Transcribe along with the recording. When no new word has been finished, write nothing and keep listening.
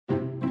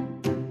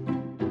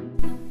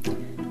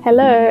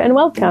Hello and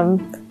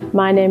welcome.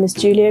 My name is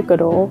Julia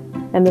Goodall,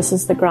 and this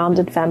is the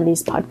Grounded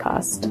Families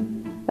Podcast,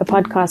 a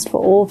podcast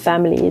for all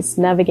families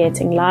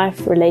navigating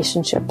life,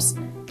 relationships,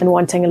 and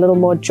wanting a little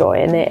more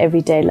joy in their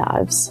everyday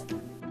lives.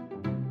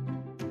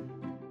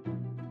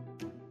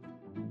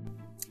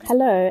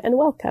 Hello and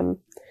welcome.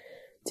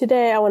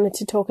 Today I wanted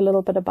to talk a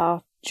little bit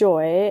about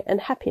joy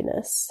and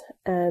happiness,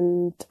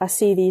 and I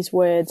see these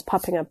words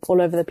popping up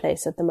all over the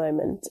place at the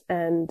moment,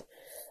 and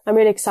I'm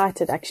really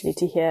excited actually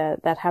to hear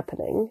that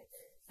happening.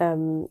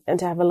 And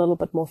to have a little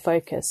bit more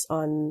focus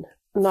on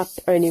not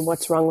only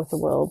what's wrong with the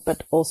world,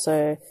 but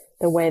also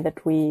the way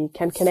that we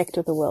can connect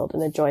with the world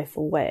in a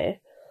joyful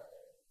way.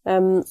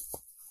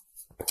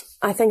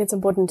 I think it's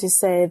important to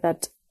say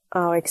that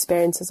our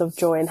experiences of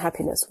joy and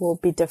happiness will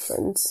be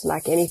different,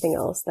 like anything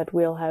else, that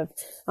we'll have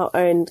our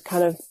own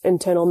kind of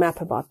internal map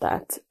about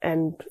that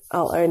and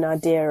our own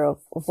idea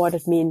of what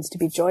it means to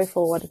be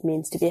joyful, what it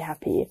means to be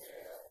happy.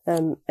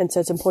 And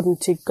so it's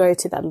important to go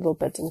to that a little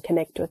bit and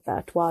connect with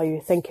that while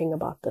you're thinking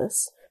about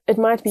this. It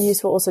might be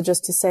useful also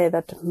just to say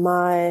that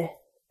my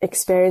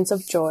experience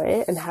of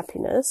joy and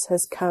happiness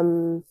has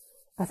come,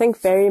 I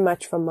think, very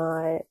much from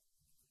my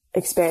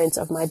experience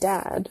of my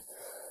dad.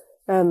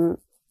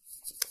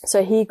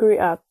 So he grew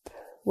up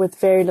with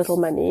very little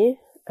money.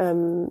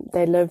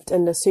 They lived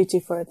in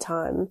Lesotho for a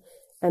time,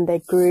 and they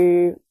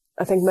grew,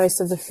 I think,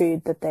 most of the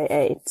food that they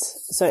ate.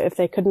 So if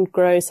they couldn't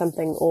grow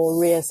something or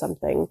rear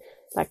something,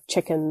 like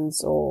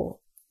chickens, or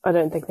I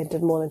don't think they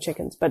did more than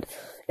chickens, but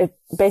if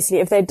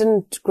they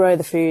didn't grow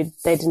the food,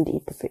 they didn't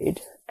eat the food.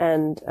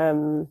 And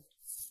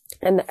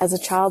as a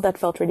child, that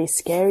felt really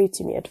scary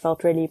to me. It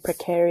felt really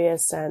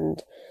precarious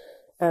and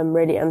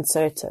really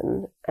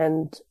uncertain.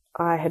 And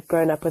I had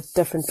grown up with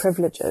different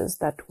privileges,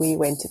 that we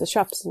went to the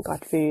shops and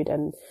got food,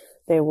 and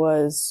we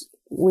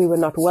were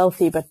not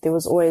wealthy, but there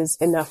was always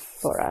enough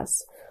for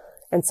us.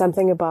 And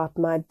something about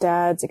my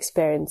dad's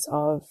experience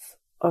of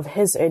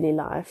his early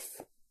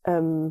life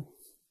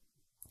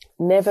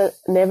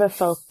never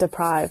felt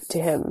deprived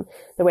to him.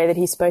 The way that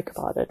he spoke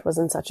about it was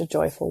in such a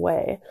joyful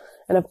way.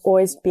 And I've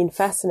always been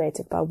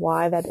fascinated by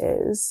why that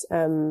is,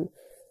 and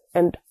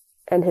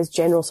his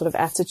general sort of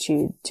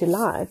attitude to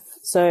life.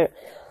 So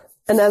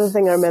another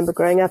thing I remember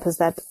growing up is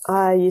that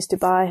I used to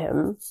buy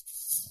him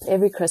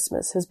every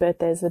Christmas. His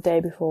birthday is the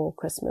day before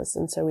Christmas,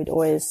 and so we'd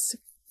always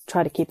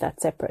try to keep that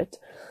separate.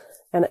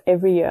 And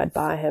every year I'd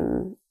buy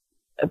him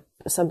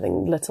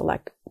something little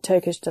like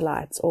Turkish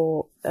delights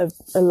or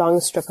a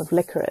long strip of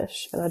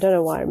licorice. And I don't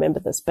know why I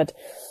remember this, but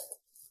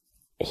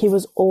he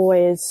was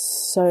always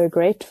so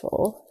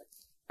grateful.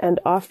 And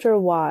after a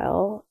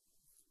while,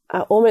 I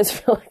almost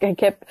feel like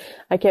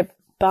I kept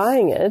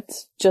buying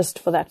it just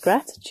for that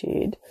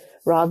gratitude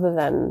rather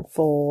than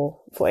for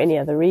any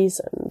other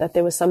reason. That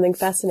there was something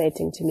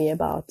fascinating to me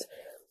about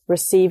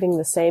receiving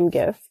the same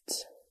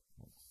gift,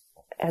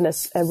 and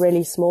a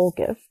really small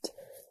gift,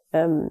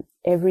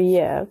 every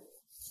year,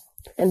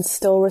 and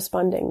still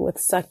responding with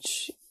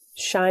such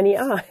shiny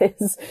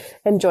eyes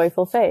and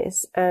joyful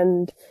face.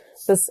 And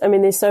there's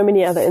so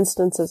many other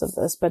instances of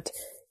this, but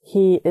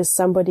he is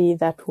somebody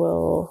that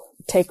will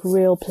take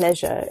real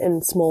pleasure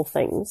in small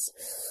things.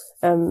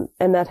 And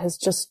that has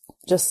just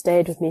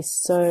stayed with me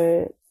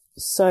so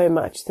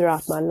much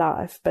throughout my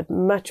life, but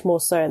much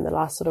more so in the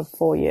last sort of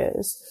 4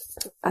 years.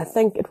 I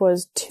think it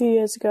was 2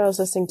 years ago, I was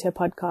listening to a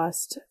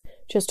podcast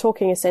just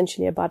talking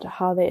essentially about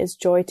how there is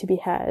joy to be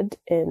had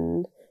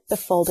in the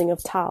folding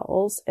of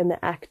towels, in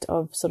the act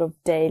of sort of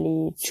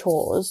daily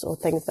chores, or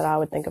things that I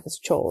would think of as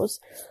chores.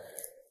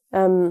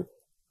 And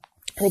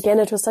again,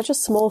 it was such a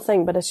small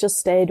thing, but it's just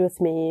stayed with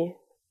me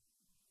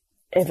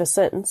ever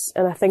since.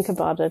 And I think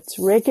about it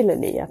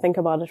regularly. I think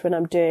about it when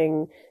I'm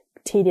doing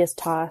tedious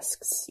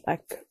tasks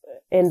like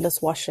endless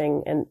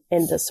washing and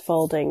endless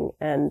folding,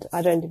 and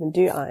I don't even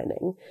do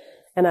ironing.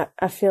 And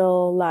I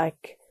feel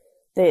like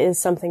there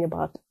is something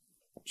about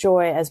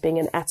joy as being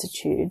an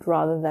attitude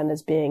rather than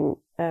as being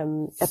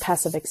a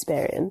passive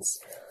experience.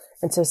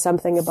 And so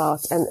something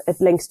about, and it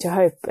links to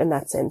hope in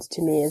that sense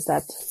to me, is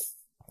that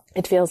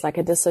it feels like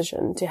a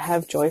decision to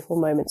have joyful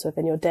moments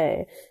within your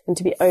day and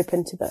to be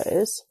open to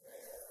those.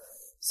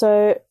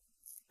 So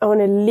I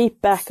want to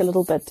leap back a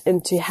little bit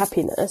into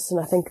happiness.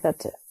 And I think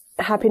that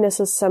happiness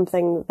is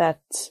something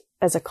that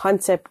as a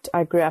concept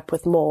I grew up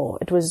with more.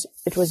 It was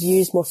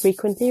used more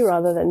frequently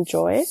rather than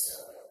joy.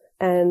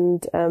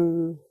 And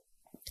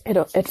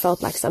it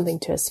felt like something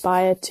to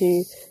aspire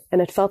to,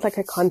 and it felt like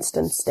a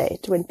constant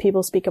state. When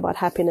people speak about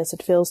happiness,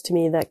 it feels to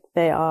me that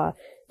they are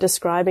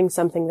describing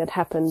something that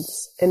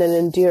happens in an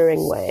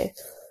enduring way.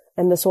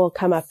 And this will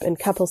come up in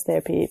couples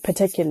therapy,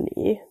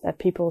 particularly, that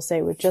people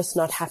say, we're just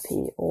not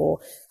happy, or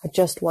I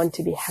just want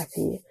to be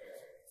happy.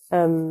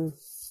 And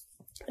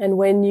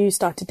when you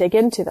start to dig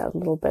into that a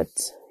little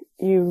bit,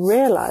 you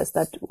realize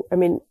that,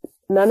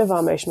 none of our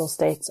emotional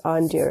states are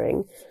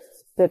enduring,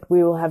 that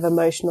we will have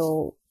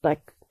emotional,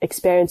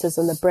 experiences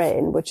in the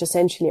brain, which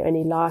essentially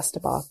only last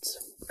about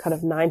kind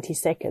of 90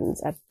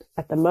 seconds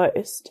at the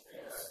most.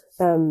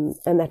 And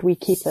that we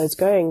keep those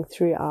going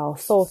through our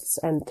thoughts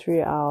and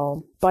through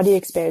our body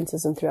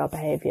experiences and through our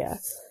behavior.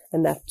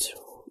 and that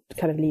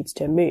kind of leads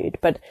to a mood.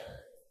 But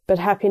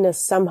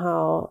happiness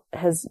somehow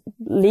has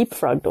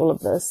leapfrogged all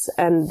of this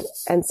and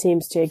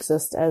seems to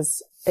exist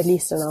as, at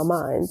least in our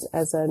minds,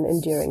 as an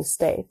enduring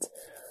state.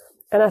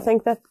 And I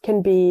think that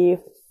can be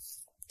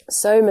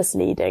so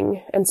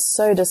misleading and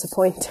so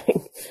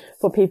disappointing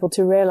for people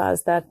to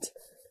realize that,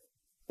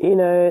 you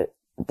know,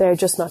 they're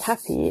just not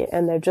happy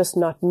and they're just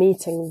not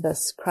meeting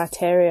this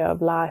criteria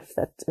of life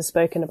that is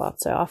spoken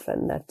about so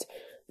often, that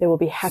there will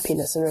be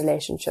happiness in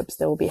relationships,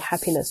 there will be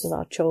happiness with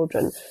our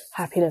children,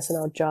 happiness in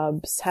our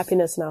jobs,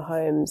 happiness in our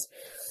homes.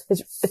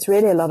 It's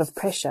really a lot of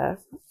pressure,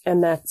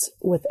 and that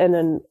within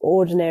an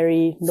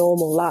ordinary,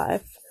 normal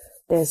life,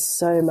 there's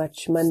so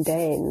much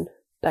mundane,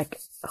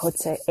 like I would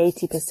say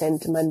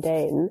 80%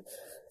 mundane,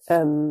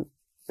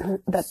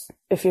 that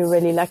if you're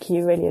really lucky,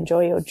 you really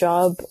enjoy your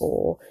job,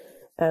 or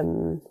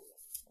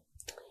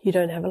you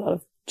don't have a lot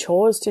of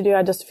chores to do.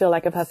 I just feel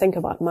like if I think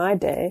about my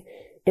day,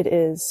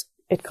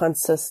 it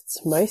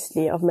consists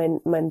mostly of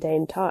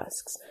mundane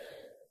tasks,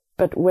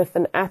 but with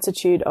an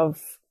attitude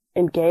of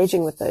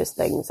engaging with those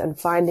things and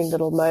finding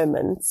little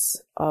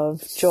moments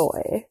of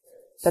joy,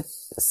 that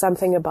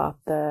something about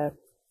the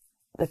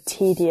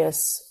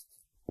tedious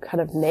kind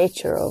of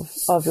nature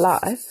of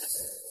life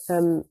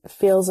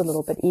feels a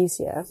little bit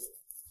easier.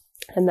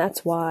 And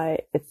that's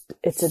why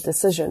it's a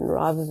decision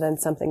rather than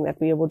something that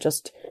we will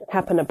just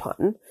happen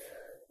upon,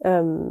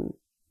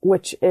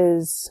 which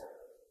is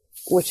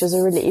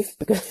a relief,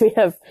 because we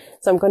have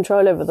some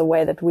control over the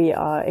way that we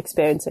are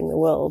experiencing the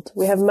world.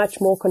 We have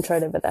much more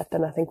control over that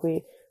than I think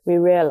we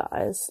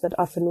realize. That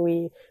often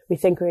we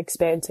think we're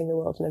experiencing the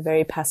world in a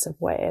very passive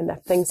way, and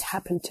that things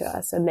happen to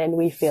us and then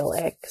we feel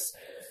X.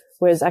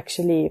 Whereas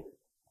actually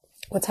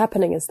what's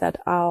happening is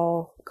that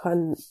our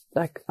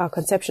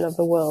conception of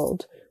the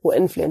world will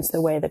influence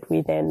the way that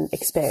we then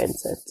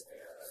experience it.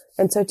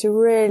 And so to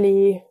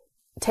really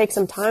take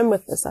some time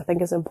with this, I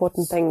think, is an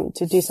important thing,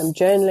 to do some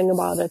journaling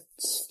about it,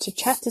 to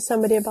chat to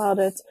somebody about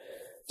it,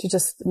 to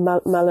just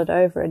mull it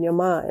over in your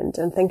mind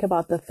and think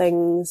about the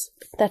things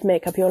that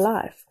make up your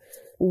life.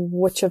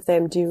 Which of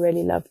them do you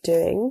really love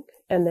doing?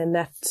 And then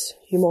that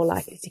you're more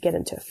likely to get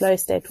into a flow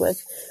state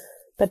with.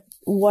 But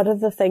what are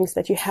the things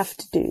that you have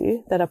to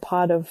do that are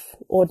part of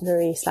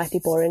ordinary,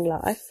 slightly boring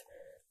life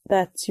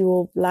that you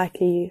will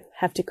likely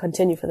have to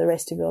continue for the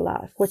rest of your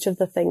life? Which of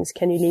the things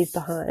can you leave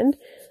behind,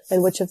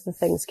 and which of the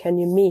things can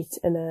you meet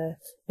in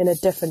a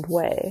different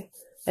way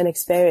and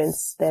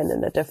experience then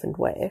in a different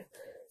way?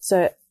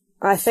 So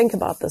I think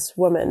about this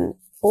woman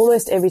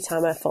almost every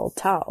time I fold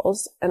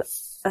towels, and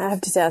I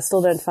have to say I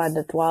still don't find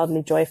it a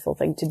wildly joyful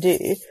thing to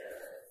do,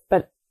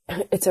 but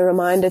it's a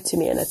reminder to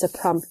me and it's a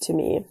prompt to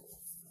me.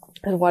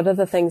 And what are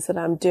the things that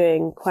I'm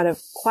doing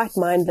quite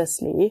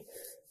mindlessly,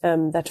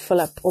 that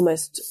fill up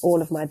almost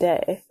all of my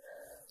day?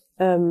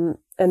 And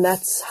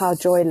that's how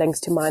joy links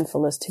to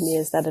mindfulness to me,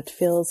 is that it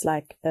feels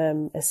like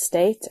a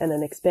state and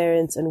an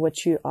experience in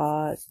which you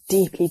are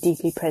deeply,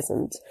 deeply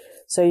present.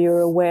 So you're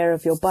aware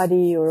of your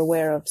body, you're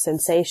aware of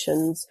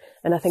sensations.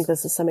 And I think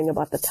this is something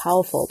about the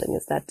towel folding,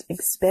 is that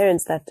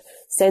experience, that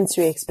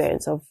sensory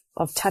experience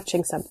of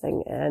touching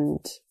something and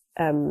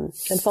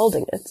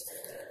folding it.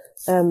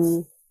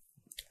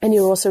 And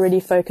you're also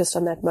really focused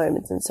on that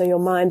moment. And so your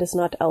mind is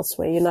not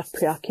elsewhere. You're not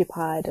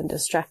preoccupied and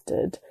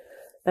distracted.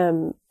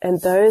 And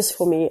those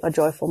for me are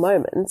joyful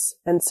moments.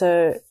 And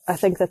so I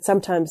think that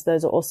sometimes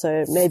those are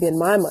also, maybe in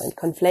my mind,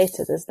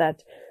 conflated, is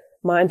that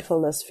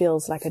mindfulness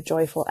feels like a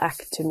joyful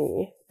act to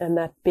me, and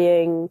that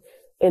being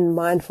in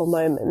mindful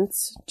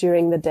moments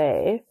during the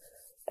day,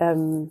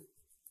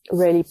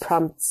 really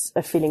prompts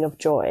a feeling of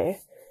joy,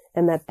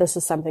 and that this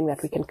is something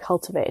that we can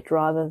cultivate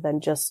rather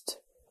than just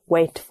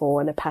wait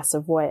for in a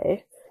passive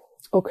way,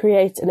 or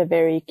create in a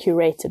very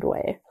curated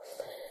way.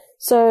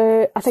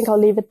 So I think I'll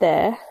leave it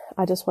there.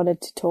 I just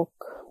wanted to talk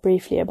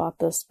briefly about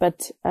this,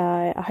 but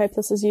I hope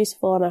this is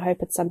useful, and I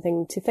hope it's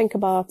something to think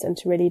about and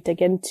to really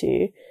dig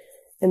into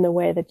in the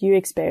way that you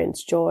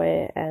experience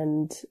joy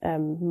and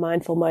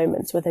mindful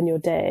moments within your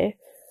day,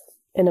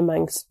 in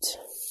amongst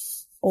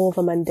all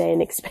the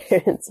mundane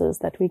experiences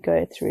that we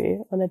go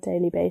through on a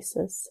daily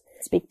basis.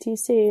 Speak to you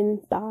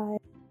soon. Bye.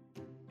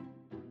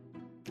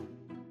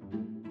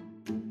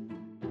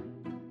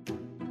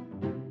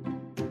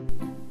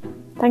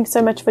 Thanks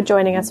so much for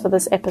joining us for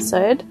this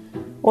episode.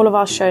 All of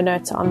our show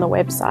notes are on the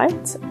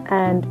website,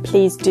 and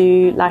please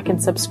do like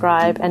and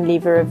subscribe and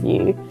leave a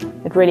review.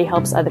 It really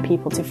helps other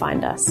people to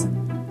find us.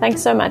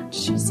 Thanks so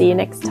much. See you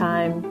next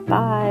time.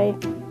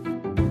 Bye.